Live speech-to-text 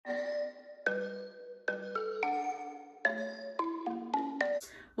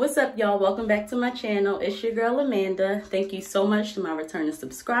What's up, y'all? Welcome back to my channel. It's your girl Amanda. Thank you so much to my returning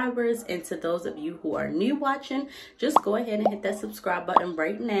subscribers, and to those of you who are new watching, just go ahead and hit that subscribe button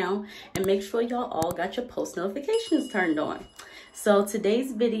right now and make sure y'all all got your post notifications turned on. So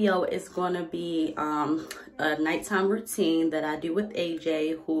today's video is going to be a nighttime routine that I do with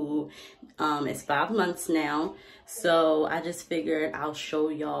AJ, who is 5 months now. So I just figured I'll show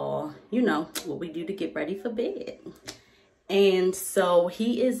y'all, you know, what we do to get ready for bed. And so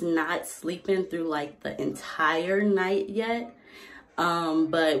he is not sleeping through like the entire night yet.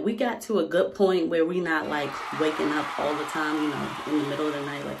 But we got to a good point where we not like waking up all the time, you know, in the middle of the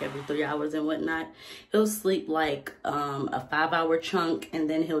night, like every 3 hours and whatnot. He'll sleep like a 5-hour chunk, and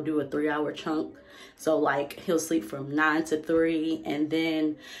then he'll do a 3-hour chunk. So like he'll sleep from 9 to 3, and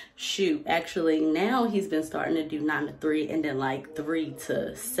then shoot, actually now he's been starting to do 9 to 3, and then like 3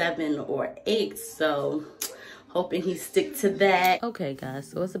 to 7 or 8. So hoping he stick to that. Okay guys,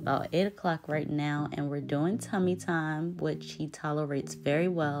 so it's about 8 o'clock right now, and we're doing tummy time, which he tolerates very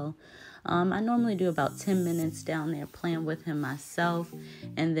well. I normally do about 10 minutes down there playing with him myself,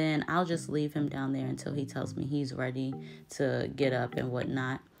 and then I'll just leave him down there until he tells me he's ready to get up and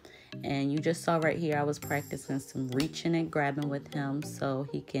whatnot. And you just saw right here, I was practicing some reaching and grabbing with him so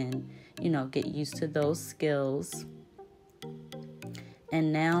he can, you know, get used to those skills.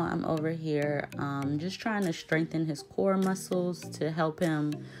 And now I'm over here just trying to strengthen his core muscles to help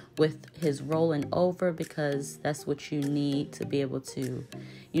him with his rolling over, because that's what you need to be able to,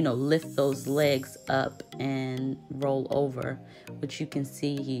 you know, lift those legs up and roll over, which you can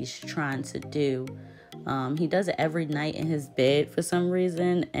see he's trying to do. He does it every night in his bed for some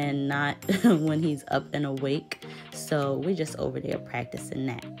reason, and not when he's up and awake. So we're just over there practicing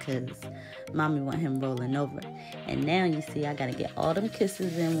that because mommy want him rolling over. And now you see I gotta get all them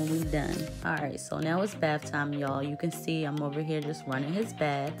kisses in when we done. All right, so now it's bath time, y'all. You can see I'm over here just running his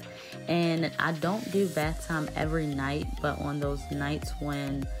bath, and I don't do bath time every night, but on those nights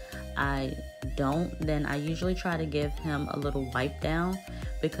when I don't, then I usually try to give him a little wipe down,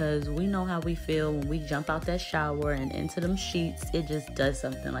 because we know how we feel when we jump out that shower and into them sheets. It just does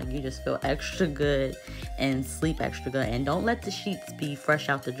something, like you just feel extra good and sleep extra good. And don't let the sheets be fresh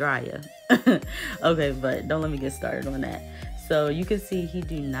out the dryer. Okay, but don't let me get started on that. So you can see he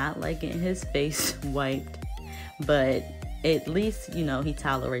do not like getting his face wiped, but at least, you know, he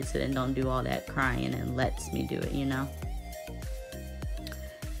tolerates it and don't do all that crying and lets me do it, you know.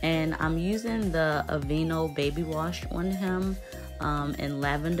 And I'm using the Aveeno baby wash on him in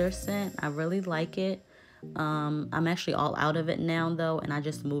lavender scent. I really like it. I'm actually all out of it now though, and I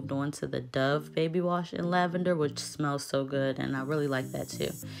just moved on to the Dove baby wash in lavender, which smells so good, and I really like that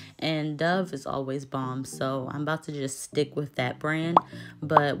too. And Dove is always bomb, so I'm about to just stick with that brand.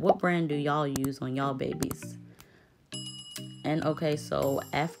 But what brand do y'all use on y'all babies? And okay, so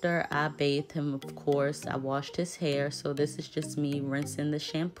after I bathed him, of course, I washed his hair. So this is just me rinsing the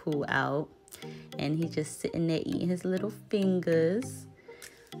shampoo out. And he's just sitting there eating his little fingers.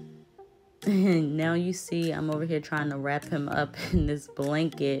 And now you see I'm over here trying to wrap him up in this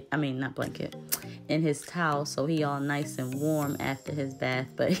blanket. I mean, not blanket. In his towel, so he all nice and warm after his bath.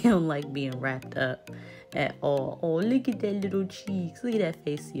 But he don't like being wrapped up at all. Oh, look at that little cheeks. Look at that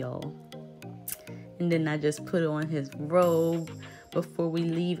face, y'all. And then I just put on his robe before we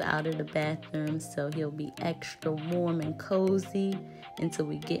leave out of the bathroom, so he'll be extra warm and cozy until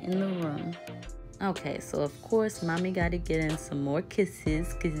we get in the room. Okay, so of course mommy got to get in some more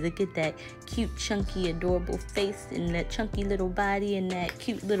kisses, because look at that cute, chunky, adorable face and that chunky little body and that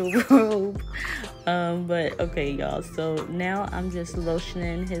cute little robe. But okay, y'all, so now I'm just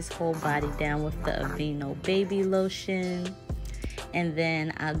lotioning his whole body down with the Aveeno baby lotion. And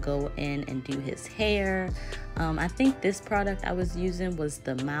then I go in and do his hair. I think this product I was using was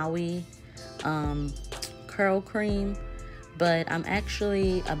the Maui curl cream, but I'm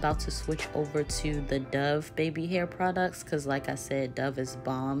actually about to switch over to the Dove baby hair products, because like I said, Dove is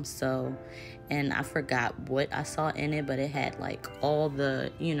bomb. So, and I forgot what I saw in it, but it had like all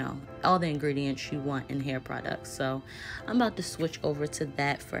the, you know, all the ingredients you want in hair products. So I'm about to switch over to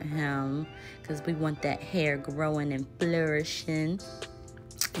that for him, because we want that hair growing and flourishing.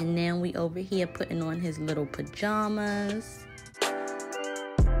 And then we over here putting on his little pajamas.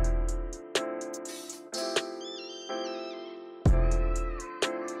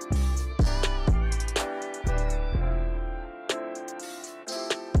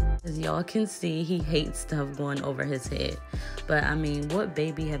 As y'all can see, he hates stuff going over his head. But I mean, what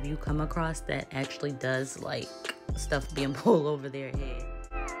baby have you come across that actually does like stuff being pulled over their head?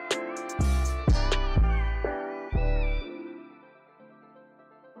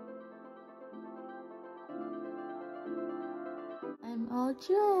 all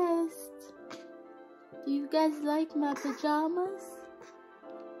dressed. Do you guys like my pajamas?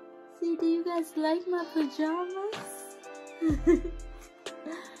 See, do you guys like my pajamas?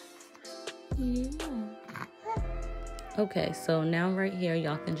 Yeah. Okay, so now right here,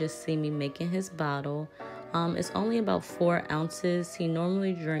 y'all can just see me making his bottle. It's only about 4 ounces. He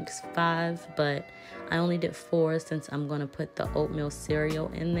normally drinks 5, but I only did 4 since I'm gonna put the oatmeal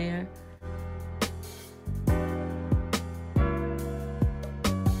cereal in there.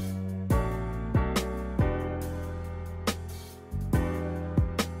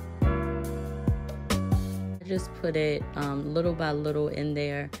 I just put it little by little in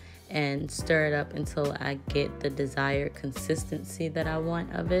there and stir it up until I get the desired consistency that I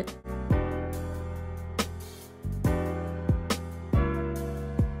want of it.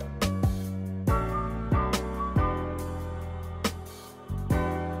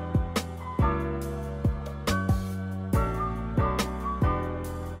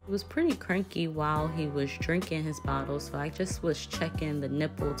 He was pretty cranky while he was drinking his bottle, so I just was checking the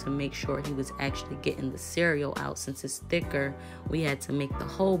nipple to make sure he was actually getting the cereal out. Since it's thicker, we had to make the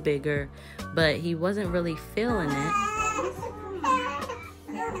hole bigger, but he wasn't really feeling it.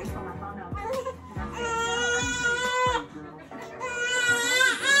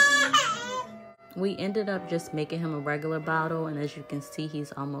 We ended up just making him a regular bottle, and as you can see,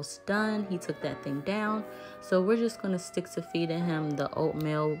 he's almost done. He took that thing down. So we're just going to stick to feeding him the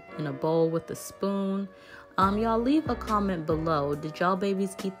oatmeal in a bowl with a spoon. Y'all leave a comment below. Did y'all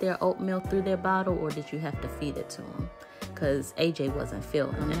babies eat their oatmeal through their bottle, or did you have to feed it to them? Because AJ wasn't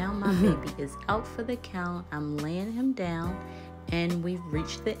feeling it. Now my baby is out for the count. I'm laying him down, and we've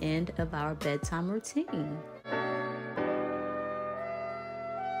reached the end of our bedtime routine.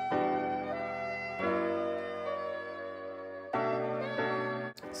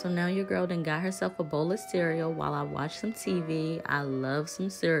 So now your girl done got herself a bowl of cereal while I watch some TV. I love some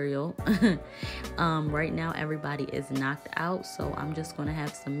cereal. Right now everybody is knocked out, so I'm just gonna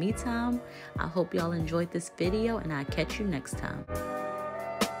have some me time. I hope y'all enjoyed this video, and I'll catch you next time.